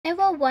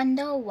Ever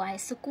wonder why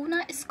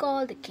Sukuna is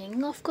called the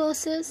king of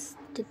curses?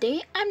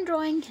 Today I'm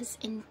drawing his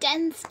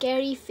intense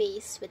scary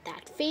face with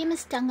that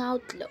famous tongue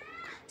out look.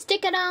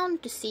 Stick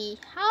around to see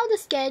how the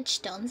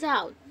sketch turns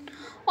out.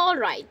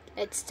 Alright,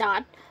 let's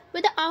start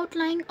with the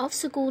outline of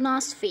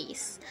Sukuna's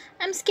face.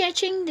 I'm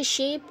sketching the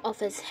shape of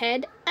his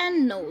head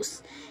and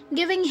nose,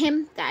 giving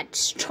him that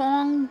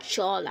strong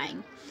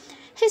jawline.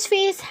 His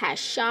face has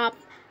sharp,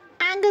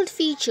 angled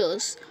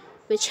features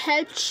which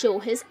help show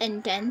his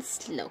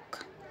intense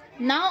look.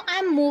 Now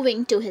I'm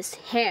moving to his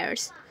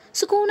hairs.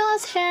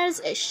 Sukuna's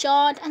hairs is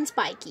short and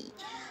spiky,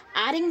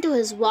 adding to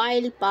his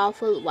wild,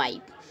 powerful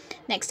vibe.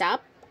 Next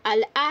up,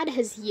 I'll add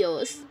his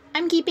ears.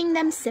 I'm keeping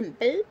them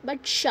simple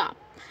but sharp,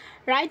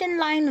 right in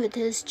line with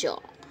his jaw.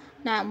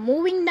 Now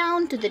moving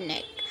down to the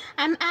neck,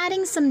 I'm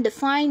adding some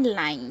defined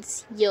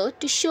lines here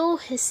to show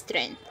his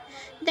strength.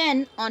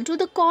 Then onto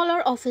the collar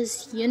of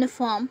his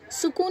uniform,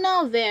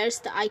 Sukuna wears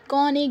the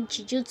iconic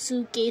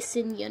Jujutsu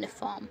Kaisen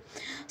uniform.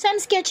 So I'm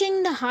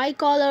sketching the high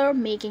collar,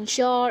 making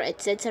sure it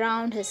sits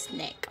around his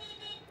neck.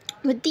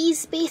 With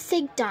these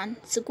basics done,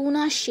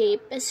 Sukuna's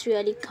shape is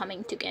really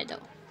coming together.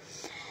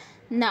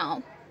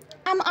 Now,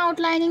 I'm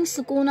outlining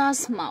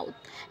Sukuna's mouth.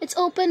 It's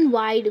open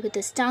wide with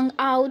his tongue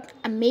out.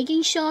 I'm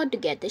making sure to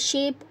get the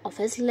shape of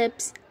his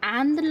lips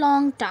and the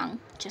long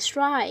tongue just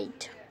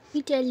right. Let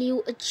me tell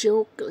you a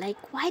joke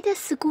like, why does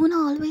Sukuna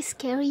always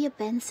carry a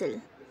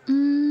pencil?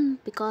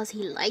 Because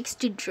he likes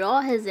to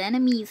draw his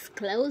enemies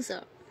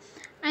closer.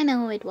 I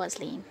know it was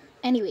lame.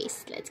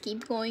 Anyways, let's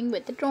keep going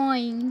with the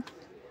drawing.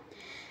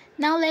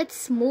 Now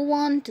let's move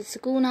on to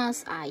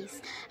Sukuna's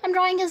eyes. I'm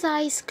drawing his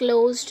eyes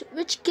closed,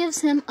 which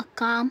gives him a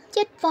calm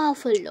yet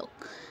powerful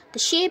look. The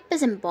shape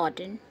is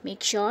important.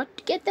 Make sure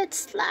to get that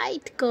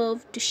slight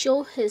curve to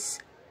show his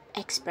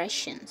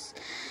expressions.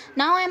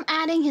 Now I'm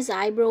adding his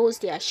eyebrows.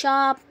 They are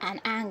sharp and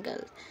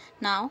angled.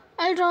 Now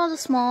I'll draw the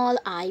small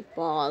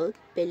eyeball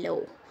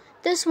below.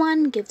 This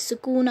one gives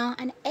Sukuna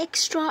an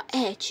extra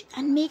edge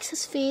and makes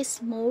his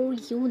face more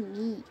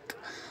unique.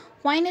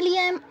 Finally,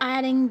 I'm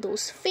adding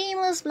those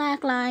famous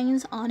black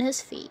lines on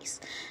his face.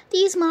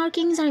 These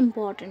markings are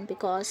important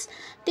because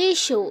they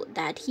show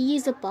that he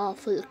is a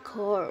powerful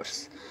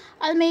curse.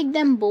 I'll make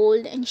them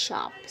bold and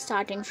sharp,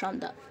 starting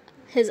from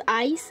his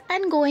eyes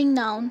and going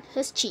down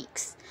his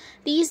cheeks.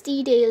 These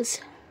details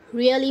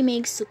really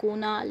make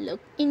Sukuna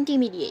look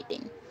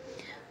intimidating.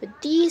 With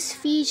these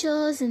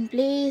features in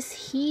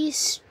place, he's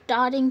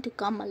starting to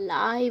come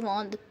alive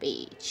on the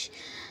page.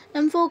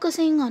 I'm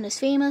focusing on his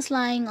famous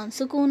line on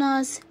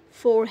Sukuna's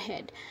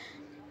forehead.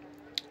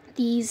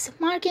 These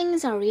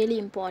markings are really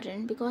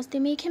important because they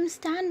make him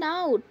stand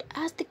out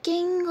as the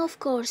king of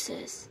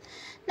curses.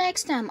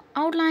 Next, I'm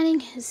outlining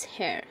his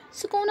hair.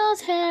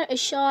 Sukuna's hair is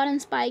short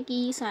and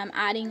spiky, so I'm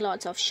adding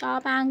lots of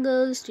sharp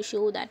angles to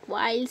show that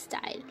wild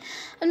style.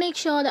 I'll make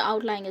sure the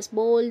outline is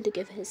bold to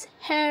give his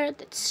hair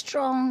that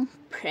strong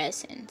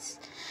presence.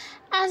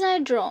 As I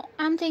draw,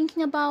 I'm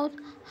thinking about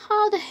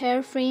how the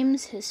hair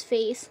frames his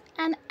face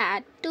and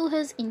add to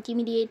his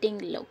intimidating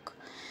look.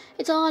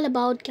 It's all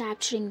about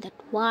capturing that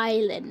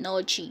wild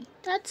energy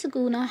that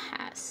Sukuna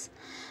has.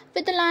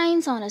 With the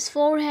lines on his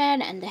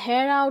forehead and the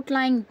hair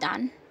outline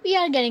done, we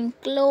are getting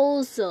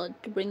closer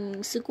to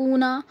bringing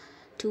Sukuna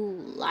to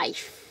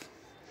life.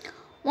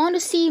 Want to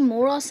see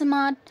more awesome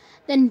art?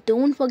 Then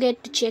don't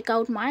forget to check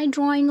out my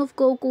drawing of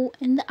Goku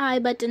in the I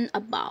button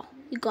above.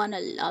 You're gonna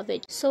love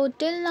it. So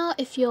till now,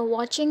 if you're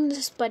watching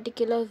this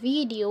particular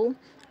video,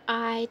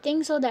 I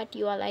think so that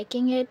you are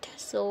liking it.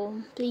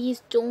 So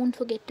please don't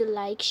forget to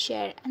like,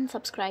 share and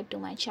subscribe to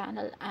my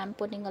channel. I'm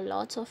putting a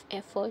lots of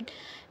effort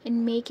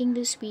in making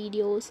these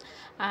videos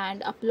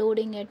and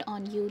uploading it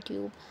on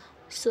YouTube.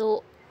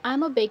 So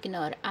I'm a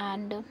beginner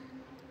and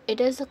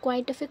it is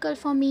quite difficult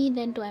for me,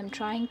 then too I'm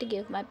trying to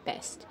give my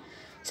best.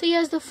 So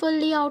here's the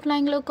fully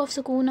outlined look of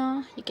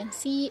Sukuna. You can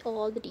see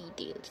all the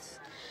details.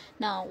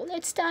 Now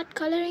let's start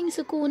coloring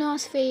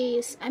Sukuna's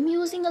face. I'm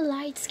using a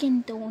light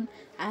skin tone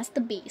as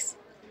the base.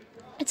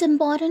 It's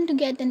important to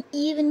get an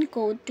even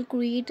coat to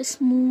create a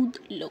smooth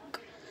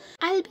look.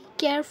 I'll be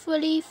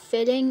carefully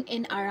filling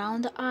in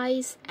around the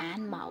eyes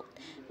and mouth,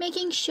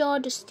 making sure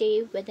to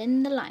stay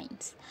within the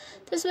lines.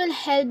 This will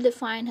help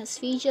define his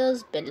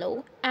features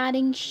below,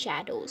 adding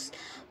shadows.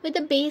 With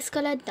the base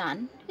color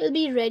done, we'll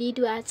be ready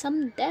to add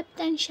some depth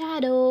and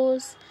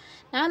shadows.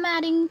 Now I'm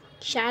adding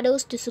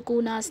shadows to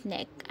Sukuna's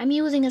neck. I'm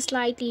using a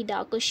slightly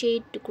darker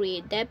shade to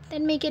create depth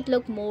and make it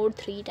look more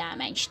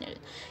three-dimensional.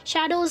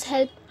 Shadows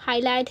help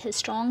highlight his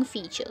strong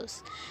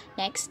features.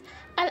 Next,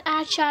 I'll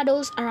add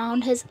shadows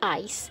around his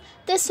eyes.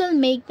 This will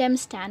make them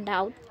stand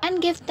out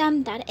and give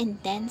them that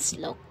intense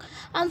look.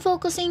 I'm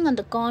focusing on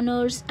the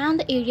corners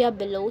and the area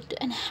below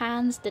to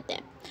enhance the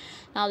depth.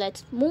 Now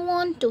let's move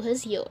on to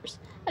his ears.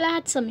 I'll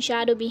add some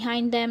shadow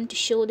behind them to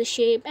show the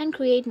shape and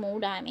create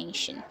more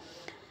dimension.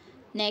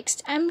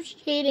 Next, I'm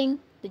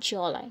shading the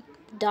jawline.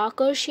 The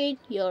darker shade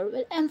here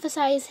will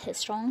emphasize his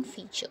strong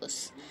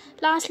features.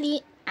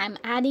 Lastly, I'm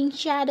adding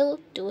shadow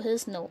to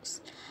his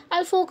nose.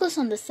 I'll focus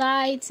on the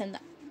sides and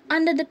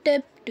under the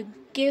tip to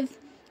give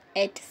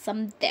it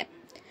some depth.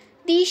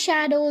 These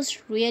shadows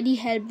really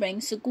help bring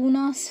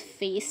Sukuna's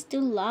face to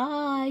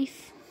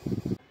life.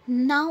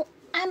 Now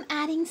I'm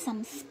adding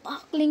some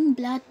sparkling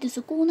blood to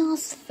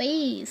Sukuna's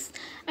face.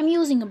 I'm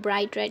using a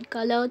bright red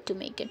color to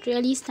make it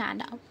really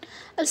stand out.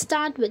 I'll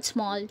start with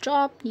small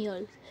drop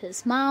near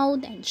his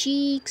mouth and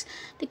cheeks.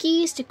 The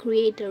key is to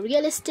create a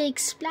realistic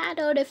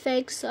splattered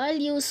effect, so I'll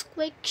use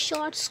quick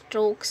short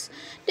strokes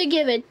to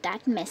give it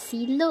that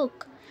messy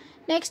look.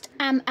 Next,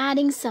 I'm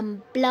adding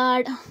some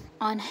blood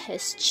on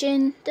his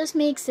chin. This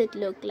makes it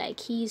look like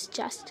he's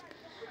just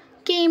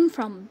came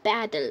from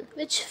battle,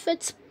 which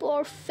fits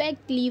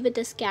perfectly with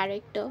his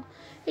character.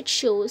 It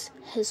shows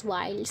his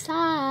wild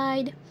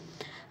side.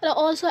 I'll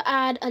also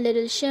add a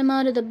little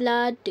shimmer to the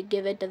blood to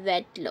give it a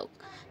wet look.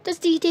 This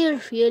detail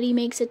really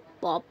makes it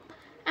pop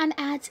and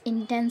adds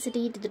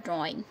intensity to the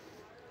drawing.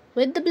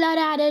 With the blood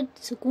added,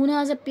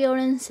 Sukuna's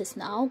appearance is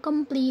now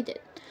completed.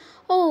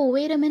 Oh,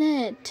 wait a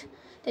minute.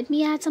 Let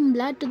me add some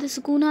blood to the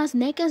Sukuna's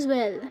neck as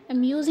well.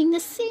 I'm using the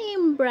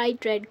same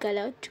bright red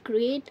color to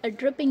create a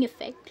dripping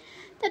effect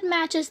that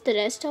matches the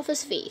rest of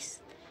his face.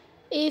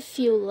 If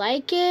you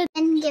like it,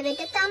 then give it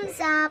a thumbs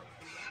up.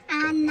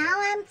 And now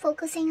I'm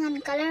focusing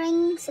on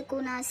coloring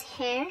Sukuna's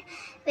hair,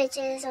 which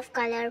is of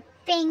color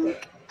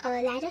pink,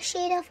 a lighter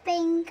shade of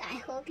pink. I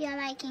hope you're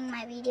liking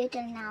my video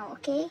till now,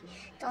 okay?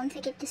 Don't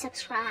forget to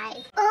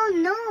subscribe. Oh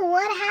no,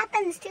 what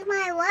happens to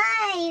my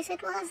voice?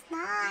 It was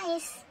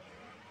nice.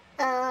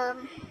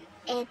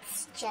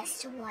 It's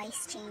just a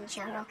voice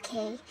changer,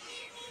 okay?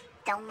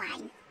 Don't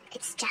mind.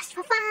 It's just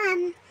for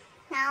fun.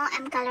 Now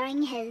I'm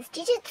coloring his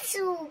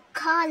Jujutsu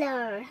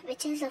collar,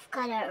 which is of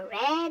color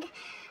red.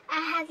 I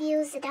have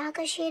used a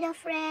darker shade of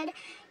red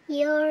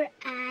here,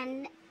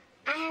 and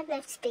I have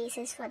left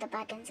spaces for the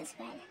buttons as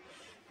well.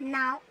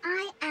 Now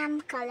I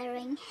am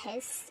coloring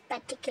his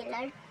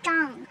particular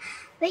tongue,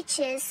 which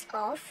is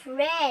of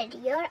red.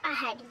 Here I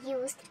had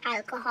used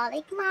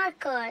alcoholic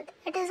marker.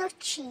 It is a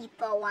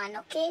cheaper one,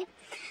 okay?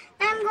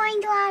 Now I'm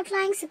going to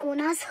outline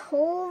Sukuna's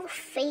whole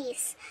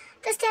face.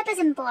 This step is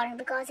important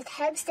because it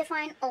helps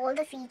define all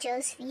the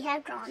features we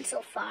have drawn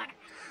so far.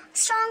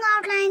 Strong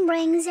outline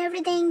brings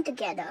everything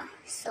together.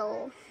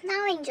 So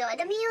now enjoy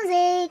the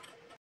music.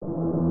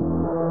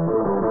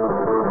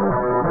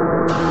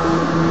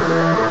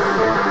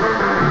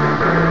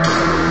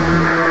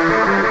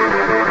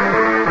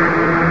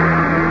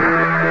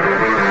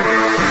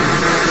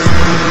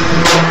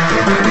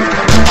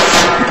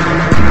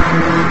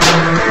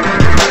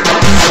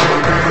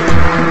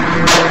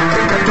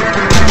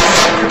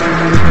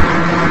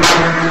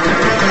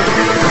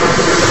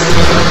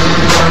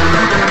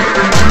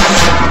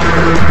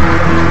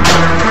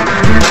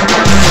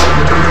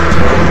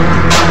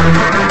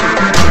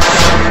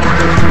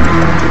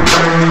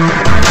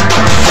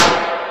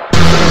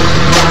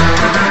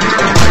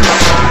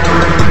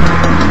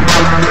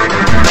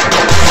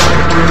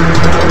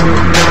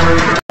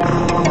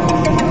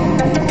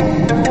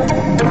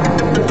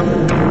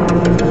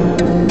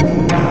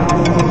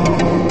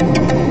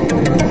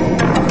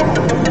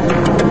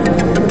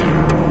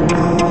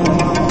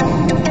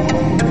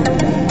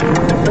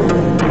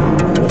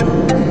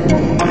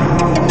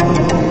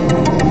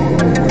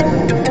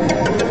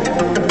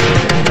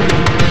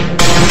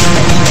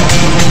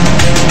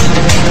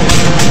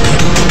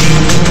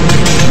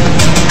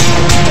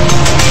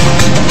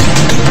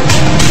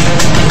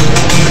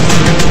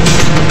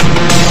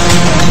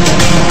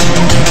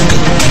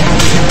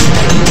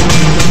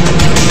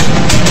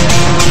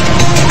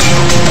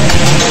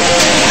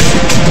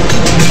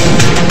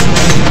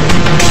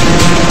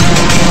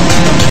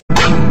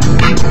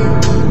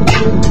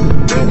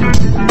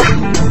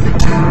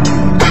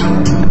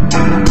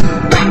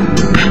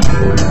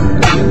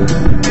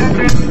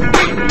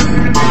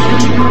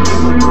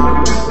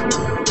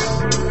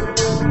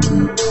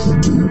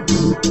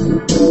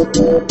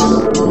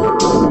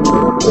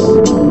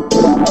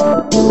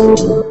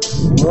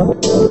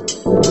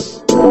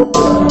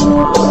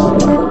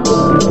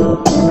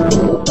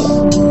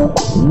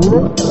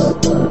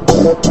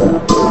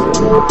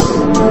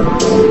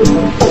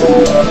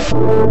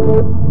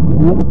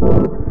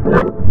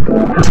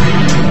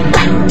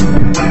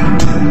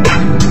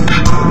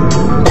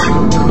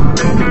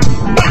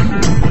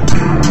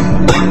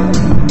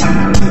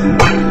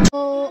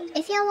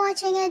 If you're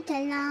watching it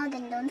till now,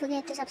 then don't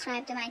forget to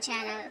subscribe to my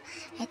channel.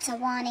 It's a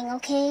warning,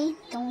 okay?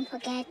 Don't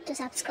forget to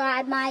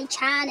subscribe my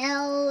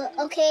channel,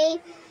 okay?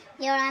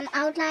 Here I'm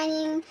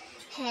outlining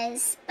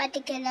his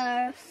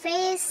particular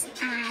face,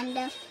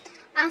 and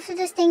after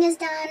this thing is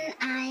done,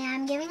 I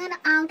am giving an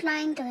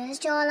outline to his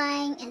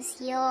jawline,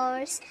 his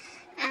ears,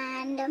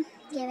 and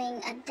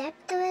giving a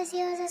depth to his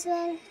ears as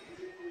well.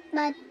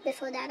 But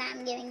before that,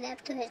 I'm giving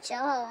depth to his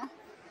jaw.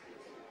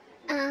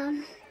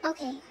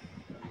 Okay.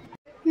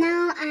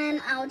 Now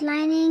I'm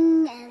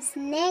outlining his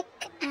neck,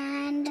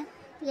 and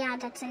yeah,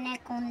 that's a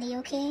neck only,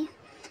 okay?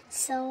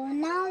 So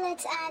now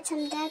let's add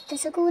some depth to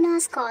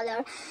Sukuna's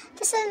collar.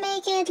 This will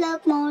make it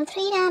look more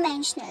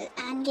three-dimensional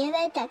and give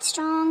it that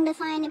strong,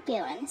 defined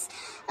appearance.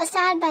 I'll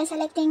start by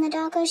selecting a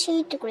darker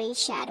shade to create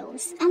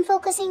shadows. I'm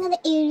focusing on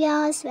the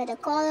areas where the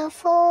collar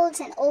folds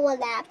and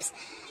overlaps.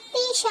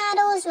 These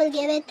shadows will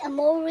give it a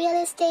more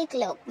realistic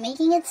look,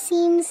 making it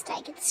seem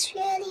like it's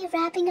really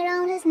wrapping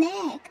around his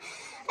neck.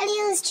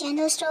 I'll use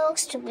gentle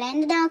strokes to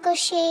blend the darker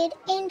shade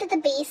into the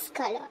base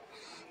color.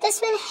 This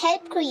will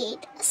help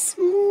create a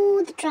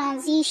smooth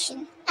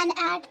transition and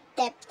add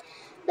depth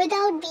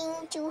without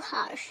being too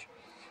harsh.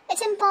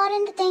 It's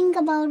important to think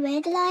about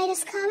where the light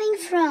is coming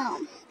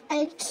from.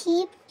 I'll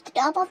keep the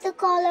top of the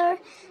collar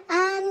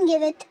and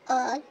give it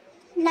a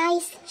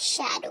nice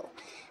shadow.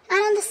 And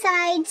on the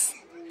sides,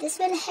 this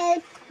will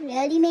help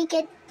really make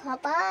it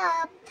pop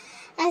up.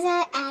 As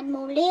I add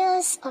more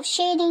layers of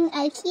shading,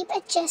 I'll keep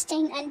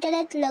adjusting until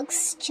it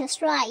looks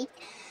just right.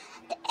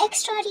 The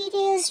extra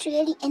details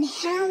really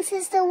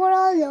enhances the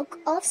overall look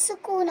of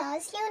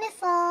Sukuna's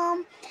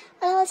uniform.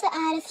 I'll also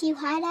add a few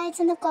highlights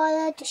in the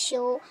collar to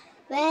show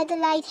where the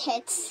light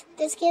hits.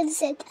 This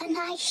gives it a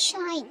nice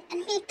shine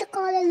and make the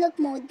collar look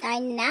more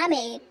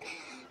dynamic.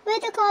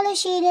 With the collar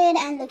shaded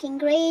and looking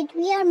great,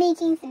 we are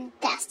making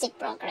fantastic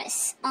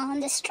progress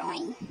on this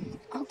drawing.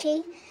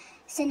 Okay,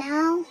 so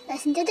now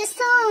listen to this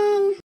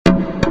song.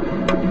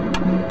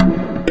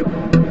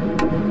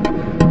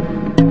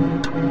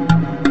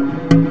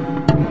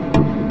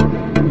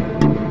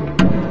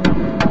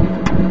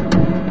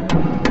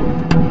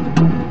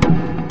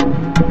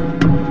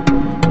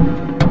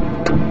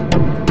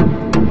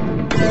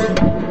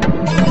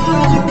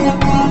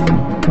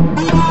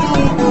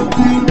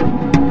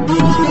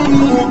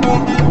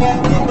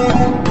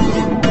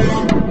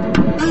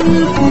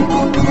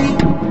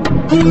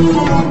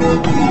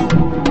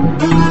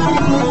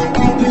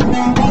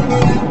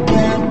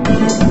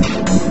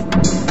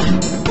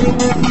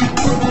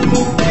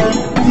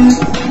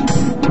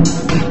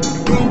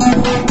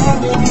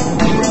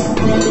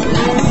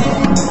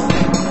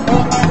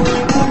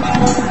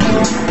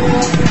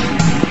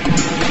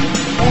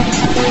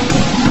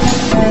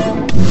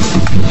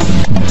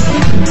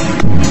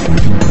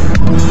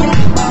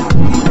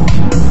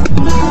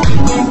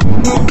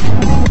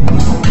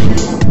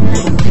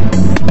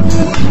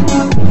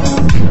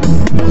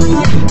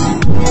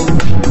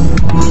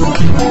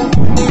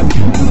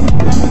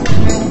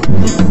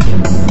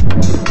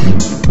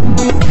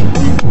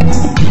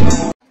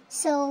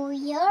 So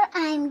here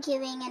I am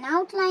giving an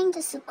outline to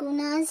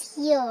Sukuna's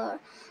ear.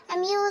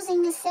 I'm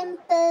using a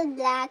simple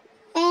black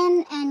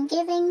pen and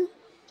giving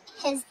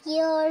his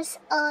ears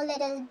a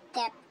little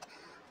depth.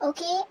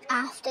 Okay,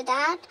 after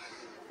that,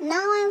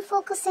 now I'm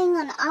focusing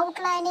on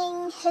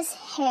outlining his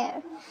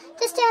hair.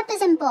 This step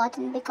is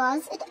important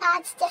because it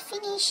adds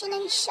definition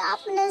and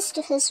sharpness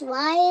to his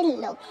wide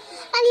look.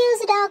 I'll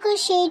use a darker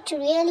shade to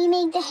really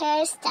make the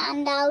hair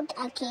stand out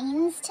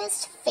against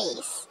his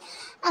face.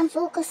 I'm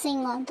focusing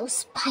on those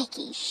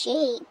spiky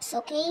shapes,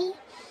 okay?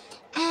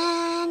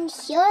 And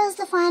here's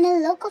the final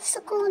look of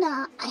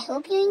Sukuna. I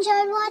hope you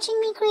enjoyed watching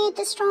me create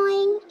this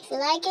drawing. If you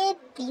like it,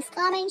 please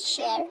comment,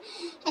 share,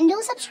 and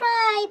do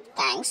subscribe.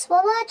 Thanks for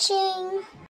watching.